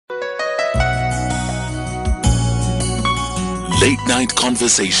Late night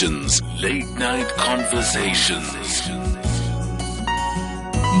conversations. Late night conversations.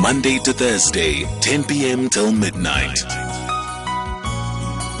 Monday to Thursday, 10 p.m. till midnight.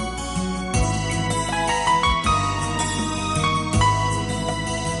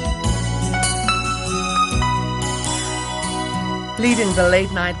 Leading the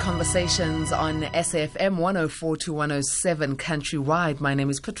late night conversations on SAFM 104 to 107 countrywide. My name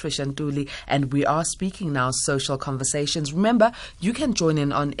is Patricia Nduli, and we are speaking now social conversations. Remember, you can join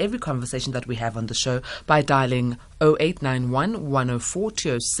in on every conversation that we have on the show by dialing 0891 104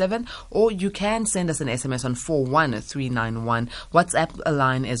 207, or you can send us an SMS on 41391. WhatsApp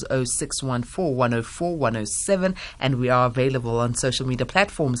line is 0614 104 107, and we are available on social media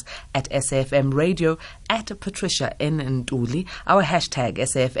platforms at SAFM Radio, at Patricia N. Nduli, our hashtag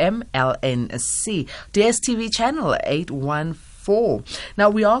SAFMLNC, DSTV channel 814. Now,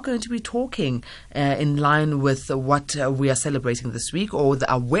 we are going to be talking in line with what we are celebrating this week, or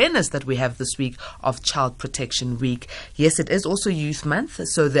the awareness that we have this week of Child Protection Week. Yes, it is also Youth Month,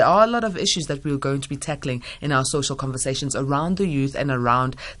 so there are a lot of issues that we're going to be tackling in our social conversations around the youth and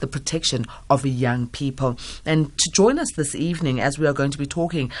around the protection of young people. And to join us this evening, as we are going to be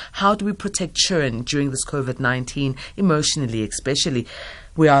talking, how do we protect children during this COVID-19, emotionally especially,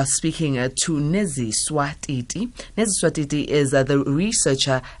 we are speaking to Neziswa Titi. Neziswa Titi is the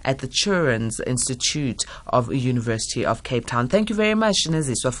researcher at the Children's Institute of University of Cape Town. Thank you very much,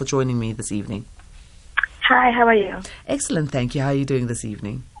 Neziswa, for joining me this evening. Hi, how are you? Excellent, thank you. How are you doing this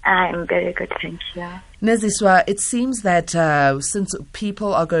evening? I'm very good, thank you. Neziswa, it seems that since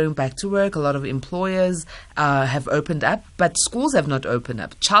people are going back to work, a lot of employers have opened up, but schools have not opened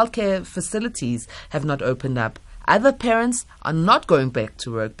up. Childcare facilities have not opened up. Other parents are not going back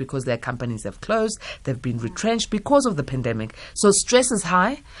to work because their companies have closed, they've been retrenched because of the pandemic. So stress is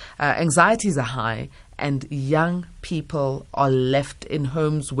high, anxieties are high, and young people are left in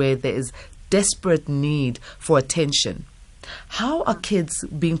homes where there is desperate need for attention. How are kids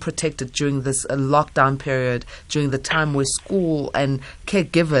being protected during this lockdown period, during the time where school and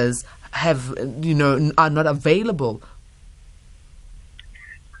caregivers are not available?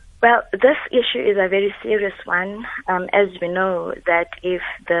 Well, this issue is a very serious one. As we know that if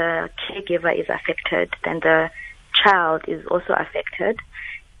the caregiver is affected, then the child is also affected.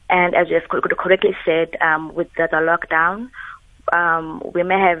 And as you have correctly said, with the lockdown, we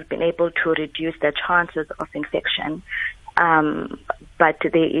may have been able to reduce the chances of infection. But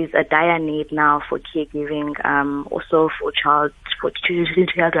there is a dire need now for caregiving, also for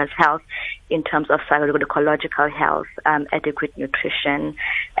children's health in terms of psychological health, adequate nutrition,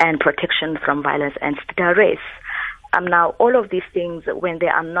 and protection from violence and stress. Now, all of these things, when they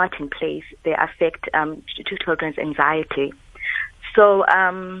are not in place, they affect children's anxiety. So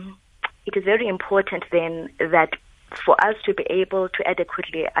it is very important then that for us to be able to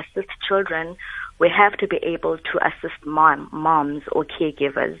adequately assist children, we have to be able to assist moms or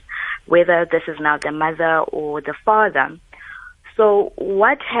caregivers, whether this is now the mother or the father. So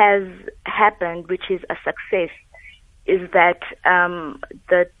what has happened, which is a success, is that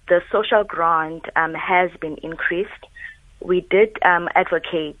the social grant has been increased. We did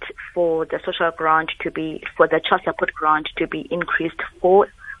advocate for the social grant for the child support grant to be increased for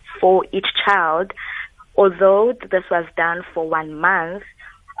each child, although this was done for 1 month.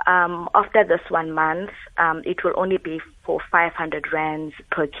 After this 1 month, it will only be for 500 rands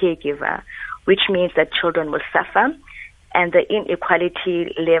per caregiver, which means that children will suffer and the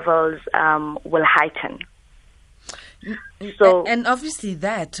inequality levels will heighten. So, and obviously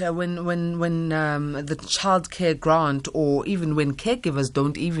that when the childcare grant, or even when caregivers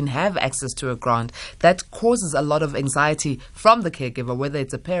don't even have access to a grant, that causes a lot of anxiety from the caregiver, whether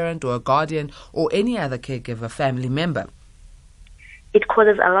it's a parent or a guardian or any other caregiver, family member. It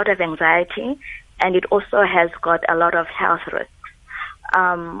causes a lot of anxiety, and it also has got a lot of health risks.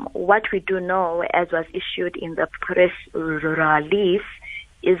 What we do know, as was issued in the press release,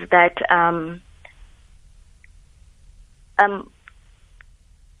 is that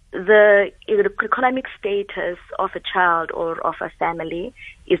the economic status of a child or of a family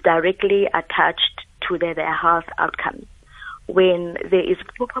is directly attached to their health outcomes. When there is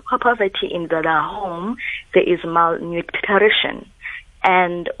poverty in the home, there is malnutrition.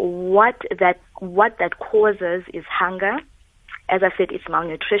 And what that causes is hunger. As I said, it's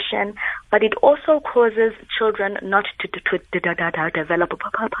malnutrition, but it also causes children not to develop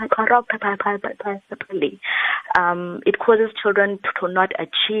properly. It causes children to not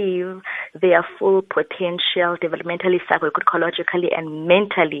achieve their full potential developmentally, psychologically, and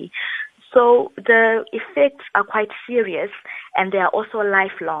mentally. So the effects are quite serious, and they are also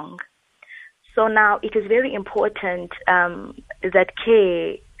lifelong. So now it is very important that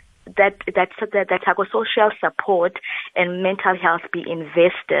care, that psychosocial support and mental health be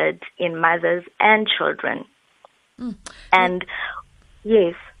invested in mothers and children. And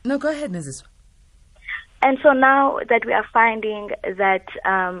yes. No, go ahead, Neziswa. And so now that we are finding that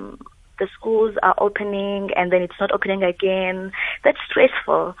the schools are opening and then it's not opening again, that's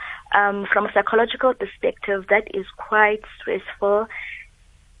stressful. From a psychological perspective, that is quite stressful.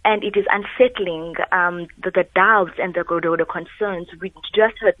 And it is unsettling, the doubts and the concerns. We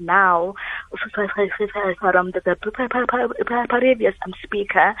just heard now from the previous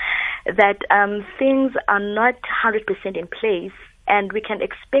speaker that things are not 100% in place, and we can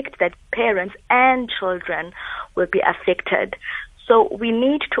expect that parents and children will be affected. So we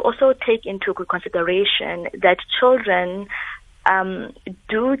need to also take into consideration that children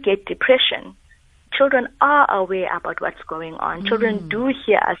do get depression. Children are aware about what's going on. Children do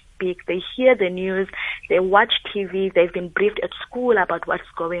hear us speak. They hear the news. They watch TV. They've been briefed at school about what's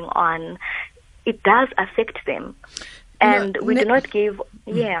going on. It does affect them. And we do not give,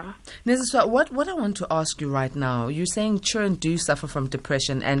 Neziswa, what I want to ask you right now, you're saying children do suffer from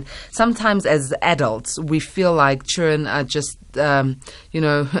depression, and sometimes as adults, we feel like children are just, like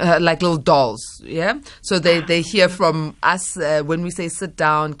little dolls, yeah? So they hear from us when we say sit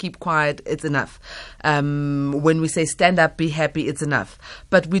down, keep quiet, it's enough. When we say stand up, be happy, it's enough.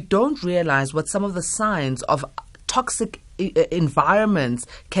 But we don't realize what some of the signs of toxic environments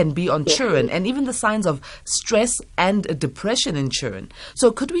can be on children, and even the signs of stress and depression in children.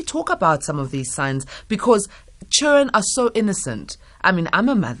 So could we talk about some of these signs? Because children are so innocent. I mean, I'm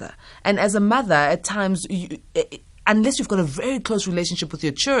a mother, and as a mother, at times, unless you've got a very close relationship with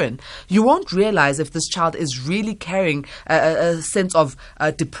your children, you won't realize if this child is really carrying a sense of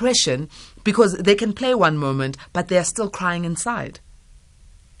depression, because they can play one moment, but they're still crying inside.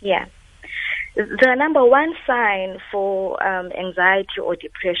 Yeah. The number one sign for anxiety or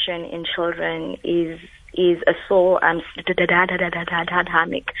depression in children is a sore stomach.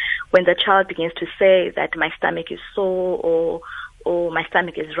 When the child begins to say that my stomach is sore or my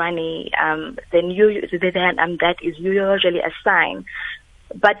stomach is runny, then that is usually a sign.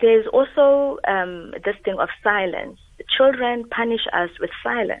 But there's also this thing of silence. Children punish us with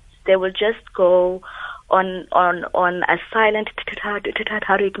silence. They will just go on a silent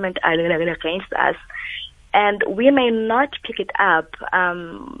treatment against us, and we may not pick it up.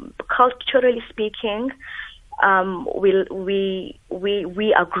 Culturally speaking,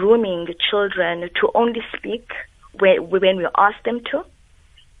 we are grooming children to only speak when we ask them to,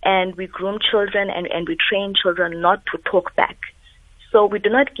 and we groom children and we train children not to talk back. So we do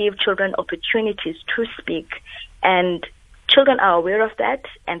not give children opportunities to speak, and children are aware of that,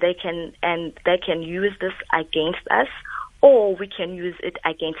 and they can use this against us, or we can use it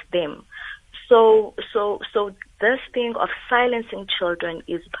against them. So this thing of silencing children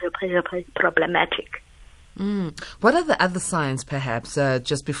is problematic. What are the other signs, perhaps,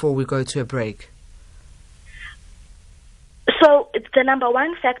 just before we go to a break? So the number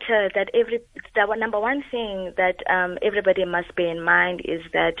one factor the number one thing that everybody must bear in mind is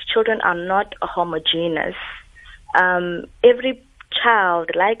that children are not homogeneous. Every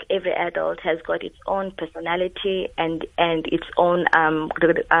child, like every adult, has got its own personality and its own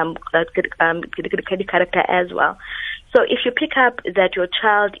character as well. So if you pick up that your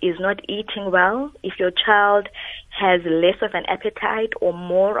child is not eating well, if your child has less of an appetite or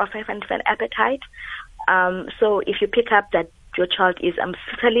more of an appetite, so if you pick up that your child is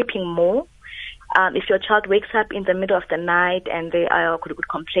sleeping more, if your child wakes up in the middle of the night and they are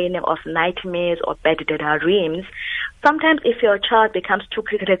complaining of nightmares or bad dreams, sometimes if your child becomes too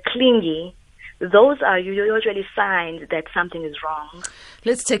clingy, those are usually signs that something is wrong.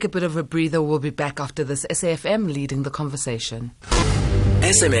 Let's take a bit of a breather. We'll be back after this. SAFM leading the conversation.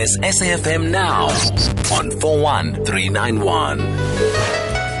 SMS SAFM now on 41391.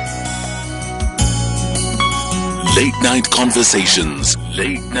 Late night conversations.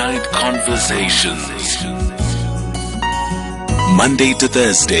 Late night conversations. Monday to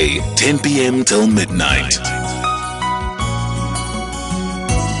Thursday, 10 p.m. till midnight.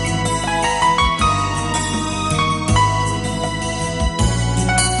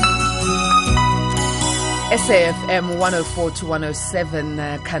 SAFM 104 to 107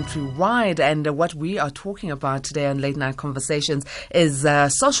 countrywide, and what we are talking about today on Late Night Conversations is a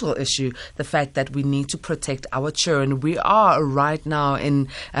social issue, the fact that we need to protect our children. We are right now in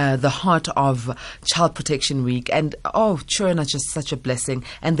the heart of Child Protection Week, and children are just such a blessing,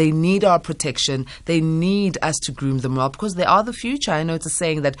 and they need our protection. They need us to groom them well because they are the future. I know it's a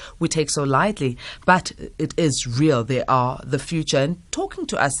saying that we take so lightly, but it is real. They are the future. And talking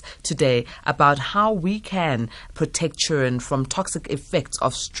to us today about how we can protect children from toxic effects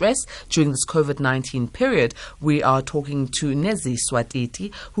of stress during this COVID-19 period, we are talking to Neziswa,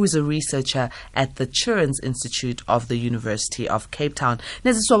 Titi, who is a researcher at the Children's Institute of the University of Cape Town.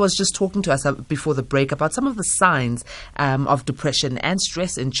 Neziswa was just talking to us before the break about some of the signs of depression and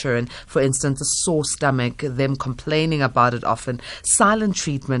stress in children. For instance, a sore stomach, them complaining about it often, silent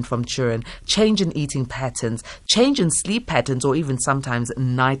treatment from children, change in eating patterns, change in sleep patterns, or even sometimes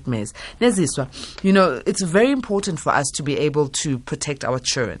nightmares. Neziswa, it's very important for us to be able to protect our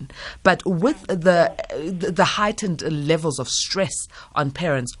children. But with the heightened levels of stress on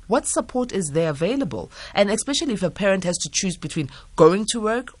parents, what support is there available? And especially if a parent has to choose between going to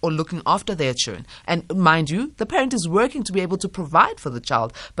work or looking after their children. And mind you, the parent is working to be able to provide for the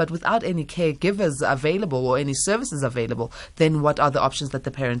child, but without any caregivers available or any services available, then what are the options that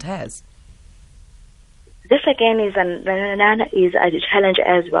the parent has? This again is a challenge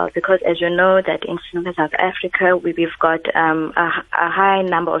as well, because as you know that in South Africa we've got a high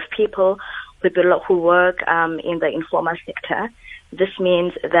number of people who work in the informal sector. This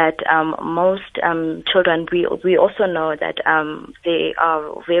means that most children, we also know that there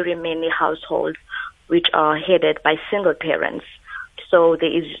are very many households which are headed by single parents. So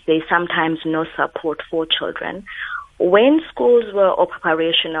there's sometimes no support for children. When schools were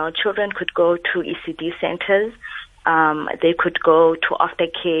operational, children could go to ECD centers, they could go to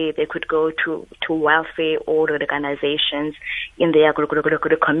aftercare, they could go to welfare organizations in their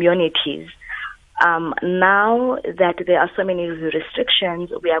communities. Now that there are so many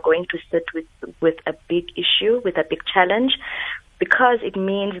restrictions, we are going to sit with a big issue, with a big challenge, because it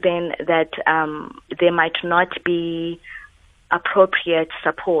means then that there might not be appropriate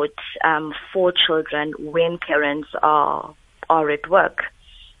support for children when parents are at work.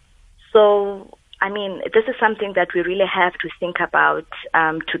 So, this is something that we really have to think about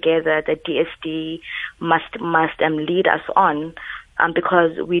together. The DSD must lead us on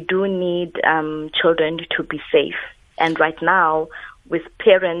because we do need children to be safe. And right now, with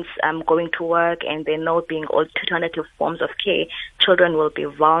parents going to work and there not being alternative forms of care, children will be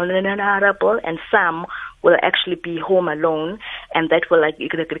vulnerable, and some will actually be home alone, and that will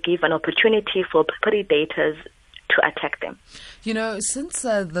give an opportunity for predators to attack them. Since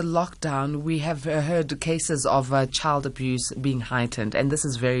the lockdown, we have heard cases of child abuse being heightened, and this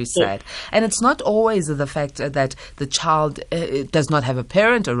is very sad. Yes. And it's not always the fact that the child does not have a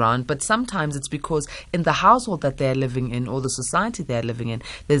parent around, but sometimes it's because in the household that they're living in or the society they're living in,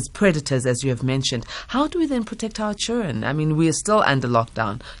 there's predators, as you have mentioned. How do we then protect our children? We are still under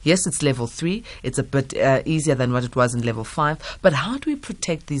lockdown. Yes, it's level 3. It's a bit easier than what it was in level 5. But how do we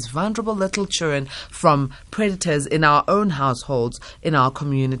protect these vulnerable little children from predators in our own households, in our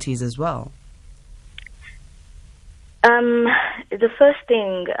communities as well? The first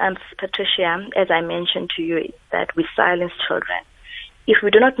thing, Patricia, as I mentioned to you, is that we silence children. If we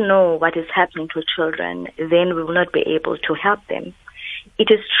do not know what is happening to children, then we will not be able to help them.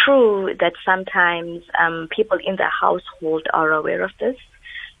 It is true that sometimes people in the household are aware of this,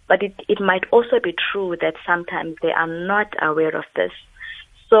 but it might also be true that sometimes they are not aware of this.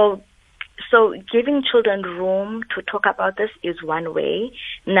 So giving children room to talk about this is one way.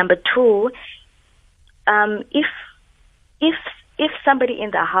 Number two, if somebody in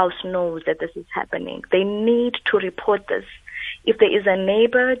the house knows that this is happening, they need to report this. If there is a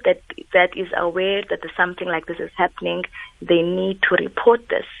neighbor that is aware that something like this is happening, they need to report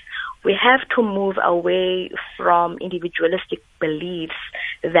this. We have to move away from individualistic beliefs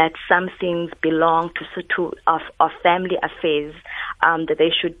that some things belong to family affairs, that they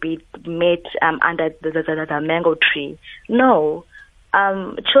should be made under the mango tree. No.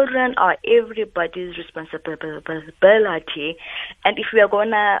 Children are everybody's responsibility, and if we are going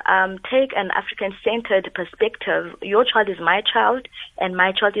to take an African-centered perspective, your child is my child, and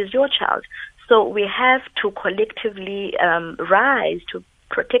my child is your child. So we have to collectively rise to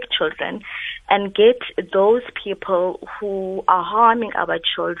protect children and get those people who are harming our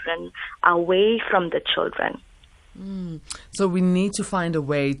children away from the children. So we need to find a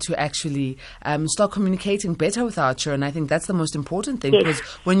way to actually start communicating better with our children. I think that's the most important thing, Yes. because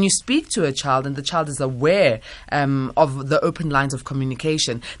when you speak to a child and the child is aware of the open lines of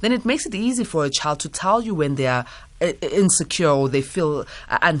communication, then it makes it easy for a child to tell you when they are insecure or they feel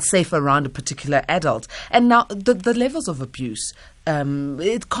unsafe around a particular adult. And now the levels of abuse,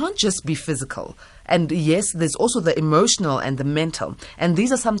 it can't just be physical. And yes, there's also the emotional and the mental. And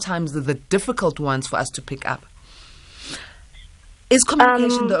these are sometimes the difficult ones for us to pick up. Is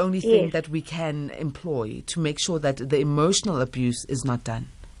communication the only thing yes. that we can employ to make sure that the emotional abuse is not done?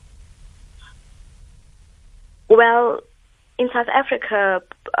 Well, in South Africa,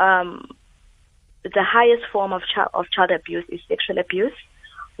 the highest form of child abuse is sexual abuse,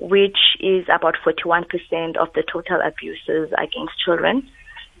 which is about 41% of the total abuses against children.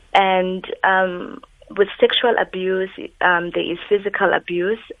 And with sexual abuse, there is physical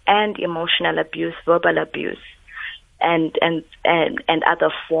abuse and emotional abuse, verbal abuse, and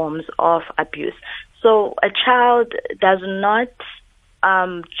other forms of abuse. So a child does not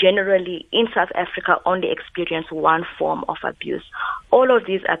generally in South Africa only experience one form of abuse. All of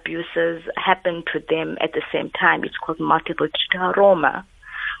these abuses happen to them at the same time. It's called multiple trauma.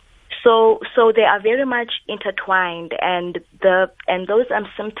 So they are very much intertwined, and those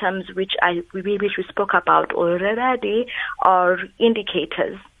symptoms which we spoke about already are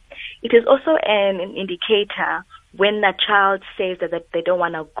indicators. It is also an indicator when a child says that they don't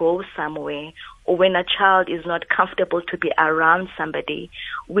want to go somewhere, or when a child is not comfortable to be around somebody.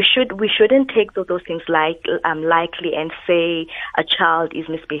 We shouldn't take those things lightly and say a child is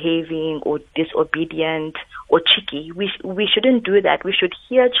misbehaving or disobedient or cheeky. We shouldn't do that. We should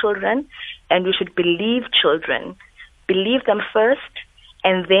hear children, and we should believe children. Believe them first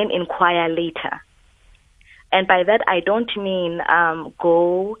and then inquire later. And by that, I don't mean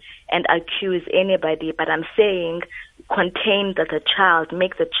go and accuse anybody, but I'm saying contain the child,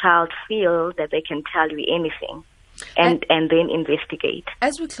 make the child feel that they can tell you anything, and then investigate.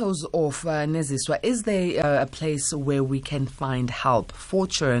 As we close off, Neziswa, is there a place where we can find help for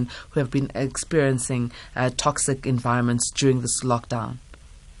children who have been experiencing toxic environments during this lockdown?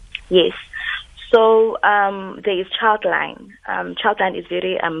 Yes. So there is Childline. Childline is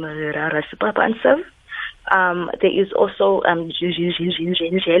very responsive. There is also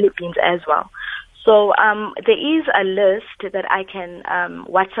jelly beans as well. So there is a list that I can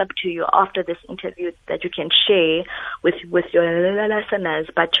WhatsApp to you after this interview that you can share with your listeners,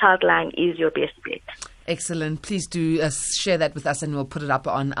 but Childline is your best bet. Excellent. Please do share that with us, and we'll put it up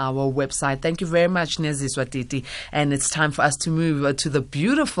on our website. Thank you very much, Neziswa Titi. And it's time for us to move to the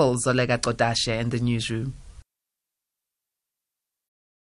beautiful Zolega Kodashe in the newsroom.